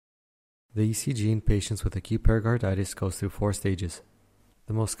The ECG in patients with acute pericarditis goes through 4 stages.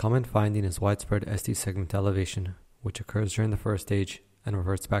 The most common finding is widespread ST segment elevation, which occurs during the first stage and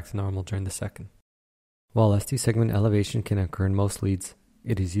reverts back to normal during the second. While ST segment elevation can occur in most leads,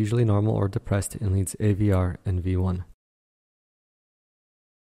 it is usually normal or depressed in leads AVR and V1.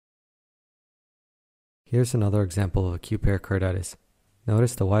 Here's another example of acute pericarditis.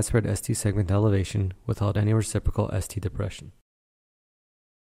 Notice the widespread ST segment elevation without any reciprocal ST depression.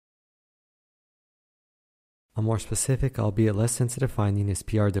 A more specific, albeit less sensitive finding is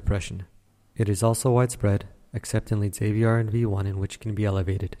PR depression. It is also widespread, except in leads AVR and V1 in which it can be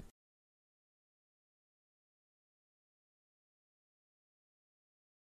elevated.